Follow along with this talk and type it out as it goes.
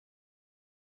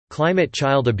Climate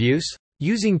child abuse?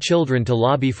 Using children to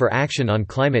lobby for action on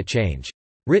climate change.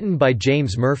 Written by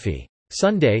James Murphy.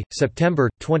 Sunday, September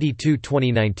 22,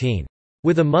 2019.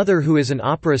 With a mother who is an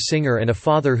opera singer and a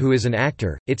father who is an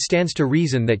actor, it stands to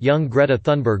reason that young Greta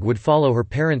Thunberg would follow her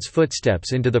parents'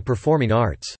 footsteps into the performing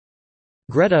arts.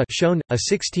 Greta, shown, a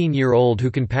 16-year-old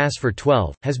who can pass for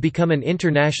 12, has become an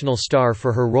international star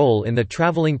for her role in the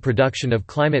traveling production of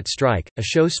Climate Strike, a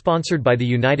show sponsored by the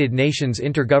United Nations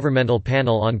Intergovernmental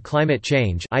Panel on Climate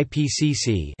Change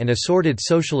 (IPCC) and assorted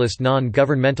socialist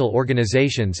non-governmental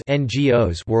organizations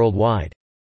 (NGOs) worldwide.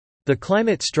 The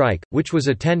Climate Strike, which was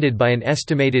attended by an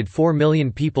estimated 4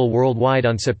 million people worldwide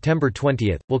on September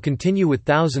 20, will continue with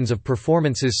thousands of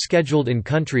performances scheduled in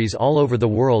countries all over the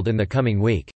world in the coming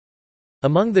week.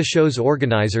 Among the show's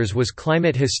organizers was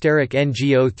climate hysteric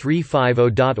NGO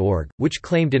 350.org, which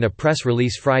claimed in a press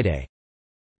release Friday,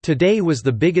 "Today was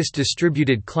the biggest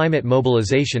distributed climate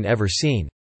mobilization ever seen."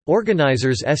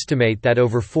 Organizers estimate that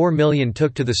over 4 million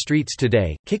took to the streets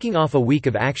today, kicking off a week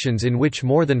of actions in which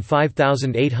more than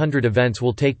 5,800 events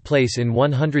will take place in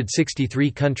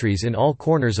 163 countries in all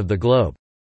corners of the globe.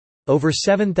 Over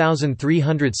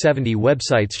 7,370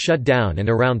 websites shut down and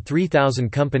around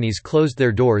 3,000 companies closed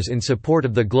their doors in support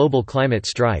of the global climate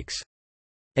strikes.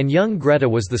 And young Greta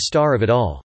was the star of it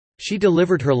all. She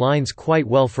delivered her lines quite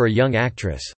well for a young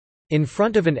actress. In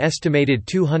front of an estimated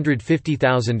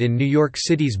 250,000 in New York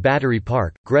City's Battery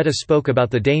Park, Greta spoke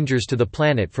about the dangers to the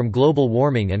planet from global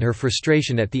warming and her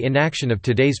frustration at the inaction of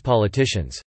today's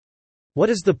politicians. What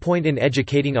is the point in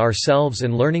educating ourselves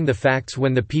and learning the facts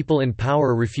when the people in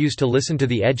power refuse to listen to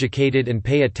the educated and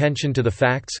pay attention to the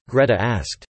facts? Greta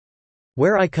asked.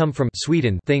 Where I come from,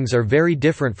 Sweden, things are very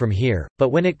different from here, but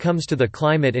when it comes to the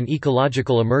climate and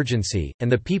ecological emergency,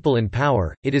 and the people in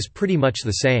power, it is pretty much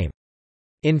the same.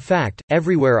 In fact,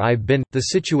 everywhere I've been, the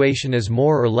situation is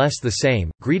more or less the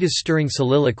same. Greta's stirring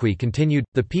soliloquy continued,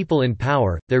 the people in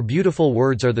power, their beautiful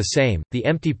words are the same, the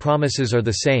empty promises are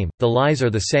the same, the lies are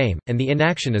the same, and the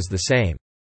inaction is the same.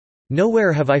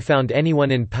 Nowhere have I found anyone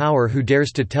in power who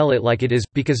dares to tell it like it is,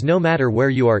 because no matter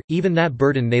where you are, even that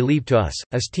burden they leave to us,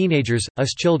 as teenagers,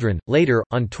 us children. Later,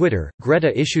 on Twitter,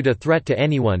 Greta issued a threat to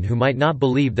anyone who might not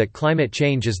believe that climate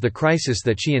change is the crisis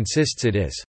that she insists it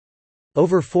is.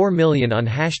 Over 4 million on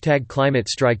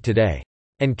 #ClimateStrike today.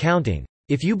 And counting.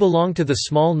 If you belong to the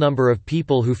small number of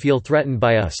people who feel threatened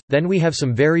by us, then we have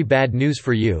some very bad news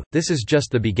for you, this is just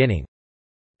the beginning.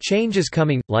 Change is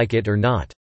coming, like it or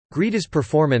not. Greta's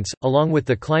performance, along with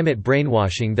the climate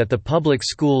brainwashing that the public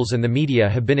schools and the media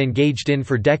have been engaged in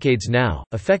for decades now,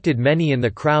 affected many in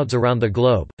the crowds around the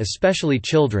globe, especially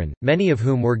children, many of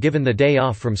whom were given the day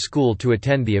off from school to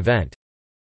attend the event.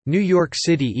 New York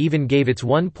City even gave its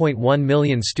 1.1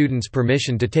 million students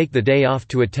permission to take the day off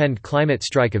to attend climate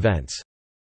strike events.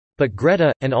 But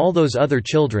Greta, and all those other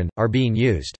children, are being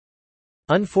used.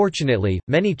 Unfortunately,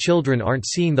 many children aren't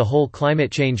seeing the whole climate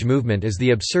change movement as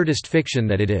the absurdist fiction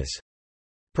that it is.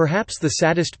 Perhaps the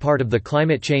saddest part of the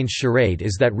climate change charade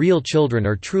is that real children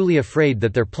are truly afraid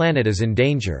that their planet is in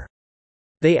danger.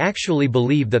 They actually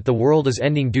believe that the world is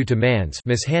ending due to man's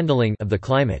mishandling of the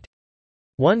climate.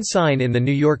 One sign in the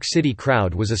New York City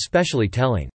crowd was especially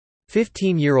telling.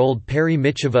 15-year-old Perry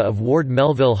Michova of Ward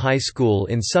Melville High School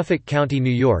in Suffolk County,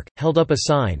 New York, held up a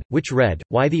sign, which read,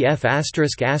 "Why the F***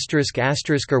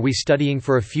 are we studying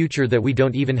for a future that we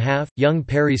don't even have?" Young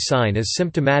Perry's sign is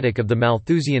symptomatic of the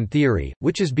Malthusian theory,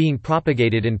 which is being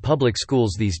propagated in public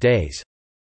schools these days.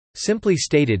 Simply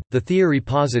stated, the theory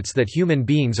posits that human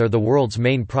beings are the world's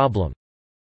main problem.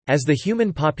 As the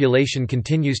human population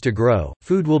continues to grow,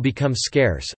 food will become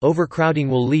scarce, overcrowding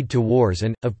will lead to wars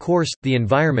and, of course, the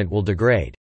environment will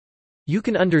degrade. You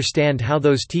can understand how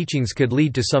those teachings could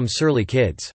lead to some surly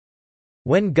kids.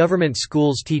 When government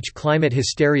schools teach climate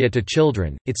hysteria to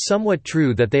children, it's somewhat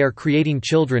true that they are creating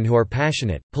children who are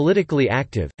passionate, politically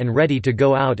active, and ready to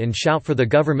go out and shout for the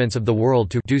governments of the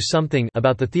world to do something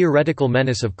about the theoretical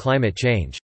menace of climate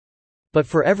change. But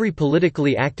for every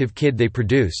politically active kid they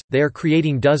produce, they are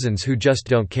creating dozens who just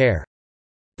don't care.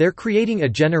 They're creating a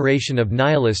generation of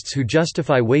nihilists who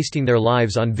justify wasting their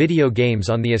lives on video games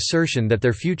on the assertion that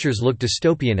their futures look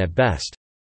dystopian at best.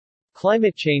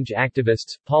 Climate change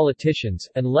activists, politicians,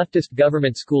 and leftist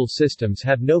government school systems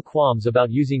have no qualms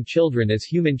about using children as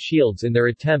human shields in their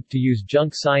attempt to use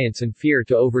junk science and fear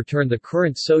to overturn the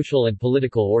current social and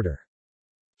political order.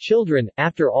 Children,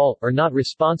 after all, are not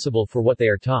responsible for what they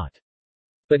are taught.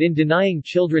 But in denying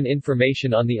children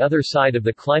information on the other side of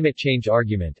the climate change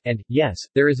argument, and, yes,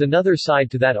 there is another side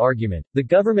to that argument, the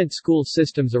government school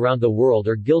systems around the world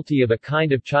are guilty of a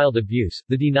kind of child abuse,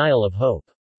 the denial of hope.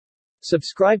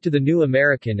 Subscribe to The New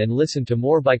American and listen to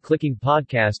more by clicking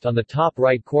podcast on the top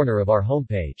right corner of our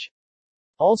homepage.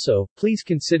 Also, please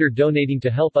consider donating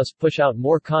to help us push out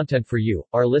more content for you,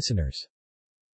 our listeners.